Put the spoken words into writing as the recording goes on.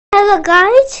Hello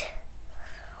guys.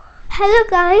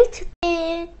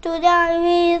 Today I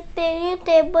will tell you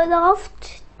table of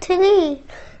 3.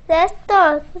 Let's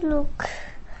start. Look.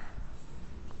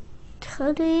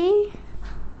 3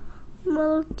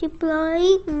 multiply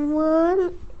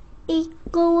 1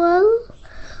 equal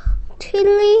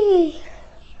 3.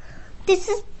 This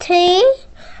is 3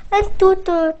 and 2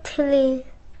 to 3.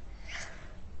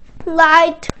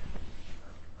 Light.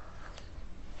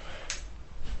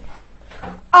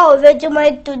 Always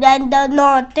my student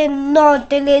not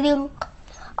reading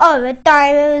all the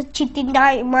time, cheating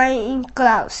in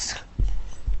class.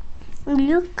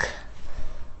 Look,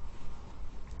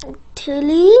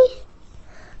 3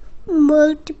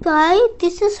 multiply.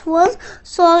 This is 1,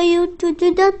 so you to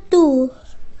do the 2.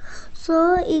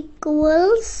 So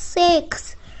equals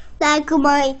 6. Like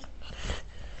my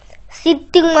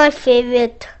sitting my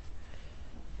favorite.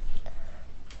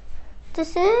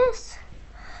 This is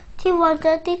 3 1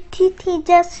 3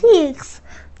 just 6.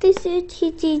 This is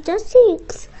 3 just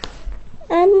 6.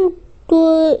 And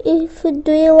if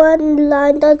do you want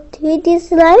line the 3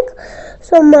 this like,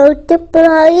 so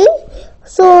multiply.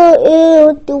 So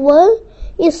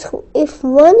if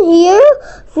 1 here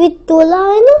with 2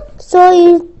 line, so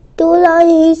if 2 line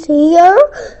is here,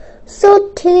 so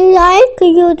 3 like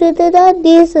you do that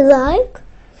this like,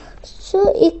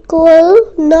 so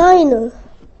equal 9.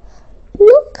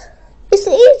 Look. It's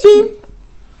easy.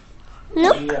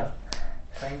 Look. Yeah.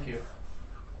 Thank you.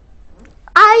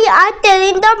 I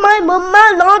telling that my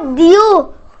mama, not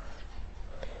you.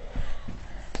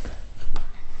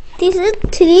 This is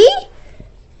 3.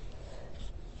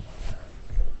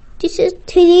 This is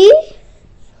 3.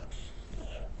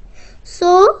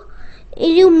 So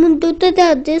you do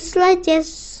that this like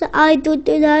just I do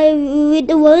that with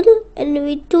 1 and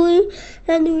with 2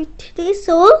 and with 3.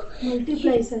 So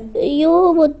multiply sign.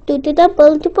 You would do the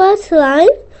multiply sign.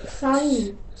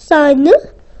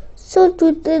 So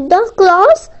to the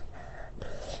class.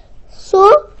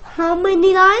 So how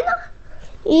many line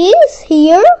is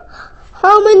here?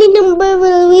 How many number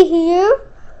will be here?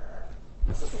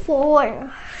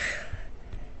 4.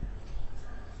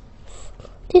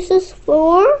 This is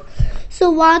 4. So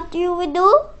what you will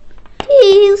do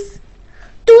is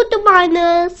 2 to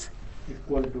minus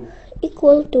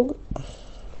equal to.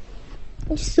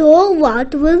 So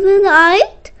what will we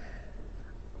write?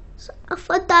 So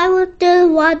first I will tell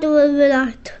what will we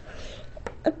write.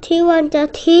 3 1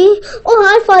 3. Oh,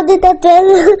 I forgot the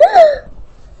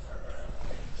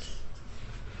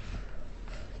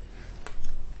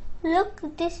 12. Look,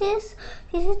 this is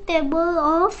table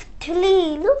of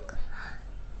 3.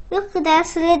 Look,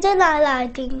 that's legend I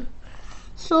writing.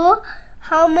 So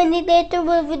how many later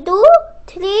will we do?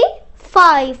 3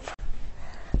 5.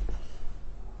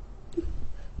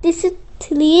 This is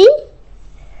 3.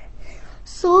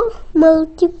 So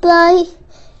multiply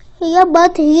here,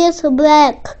 but here is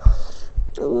black.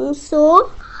 So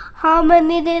how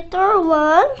many later?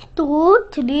 1 2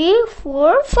 3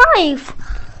 4 5.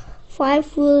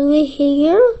 5 will be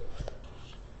here.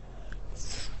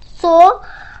 So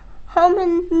how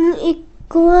many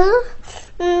equal?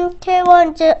 3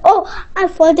 1 0. Oh, I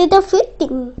forgot the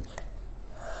fitting.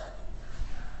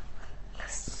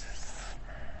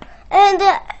 And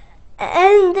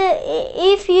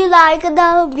if you like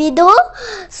the video,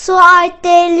 so I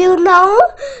tell you now,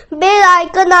 bell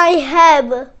icon I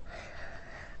have.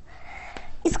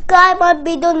 Subscribe my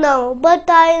video now, but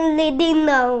I am reading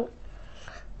now.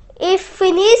 If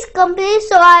finish complete,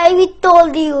 so I will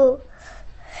told you.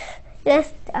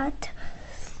 Let's start.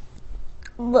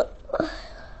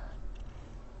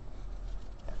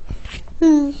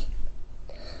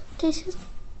 This is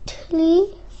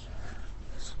 3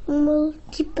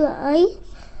 multiply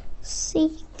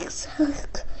 6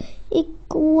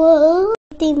 equal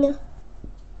 18.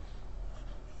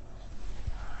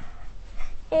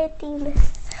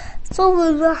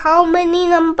 So how many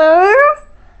number?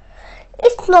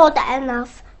 It's not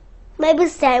enough. Maybe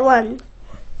 7.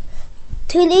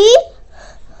 3.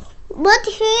 But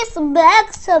he's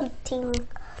back something.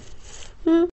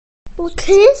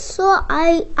 Okay, so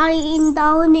I am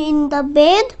down in the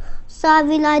bed. So I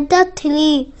will write the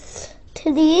 3.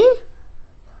 3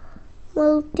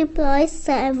 multiply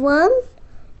 7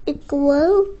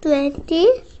 equal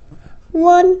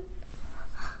 21.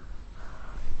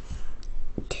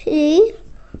 3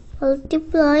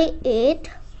 multiply 8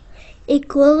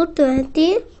 equal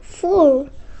 24.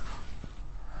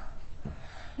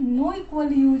 No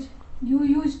equal use. You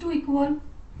used to equal.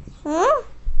 Huh?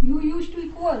 You used to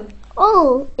equal.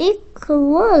 Oh,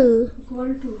 equal.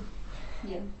 Equal to.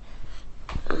 Yeah.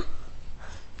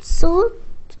 So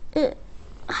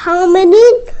how many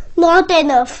Not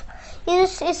enough.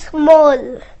 It is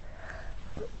small.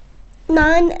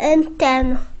 9 and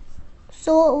 10.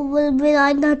 So we'll be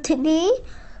write the 3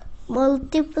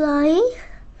 multiply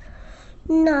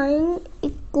 9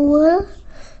 equal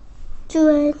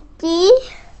 20.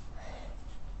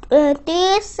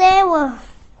 27.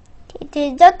 It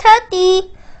is the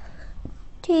 30.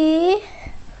 T.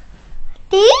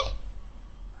 3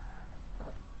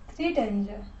 times.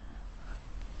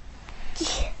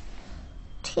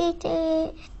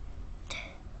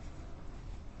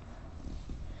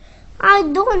 I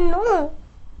don't know.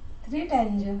 3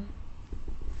 times.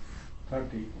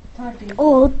 30. 30.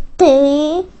 Oh,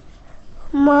 3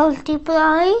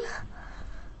 multiply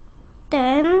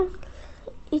 10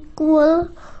 equal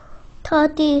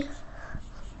 30.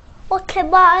 Okay,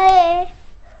 bye.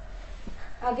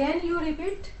 Again you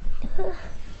repeat.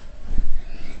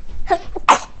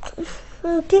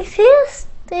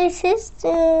 This is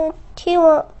the T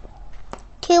was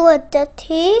the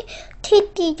T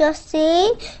the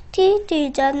 6, T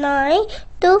the 9,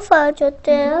 2 5 the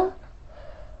 12,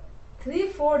 3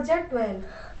 4 are 12.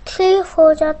 3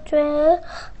 4 the 12,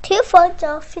 3 4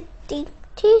 the 15,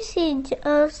 3 6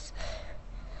 is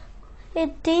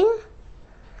 18,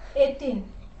 18.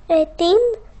 18,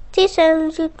 3 7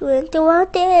 is 21,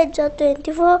 3 8 is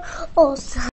 24, oh,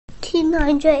 3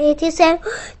 9 is 87,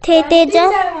 3 8 is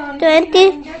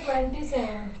 20,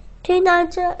 27. 3 9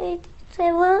 is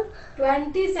 87,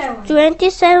 27.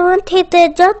 27, 3 8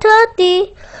 is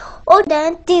 30. Oh,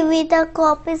 then TV the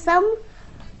copism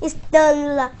is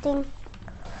done laughing.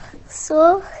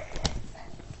 So,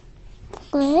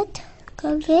 correct.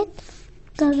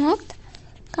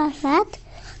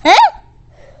 Huh?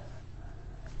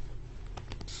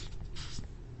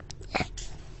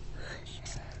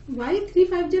 Why 3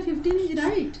 5 are 15 is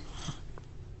right?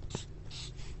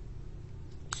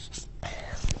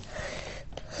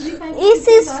 3 5 This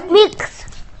is right. mixed.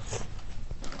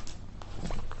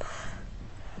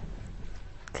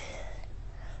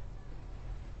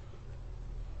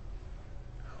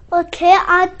 Okay,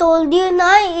 I told you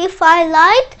now. If I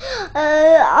like,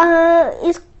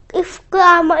 if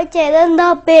my channel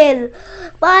the bell.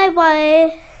 Bye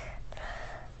bye.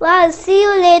 Well, see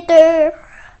you later.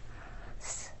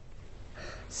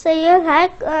 See you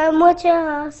like much.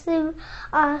 I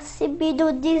see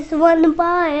video this one.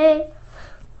 Bye.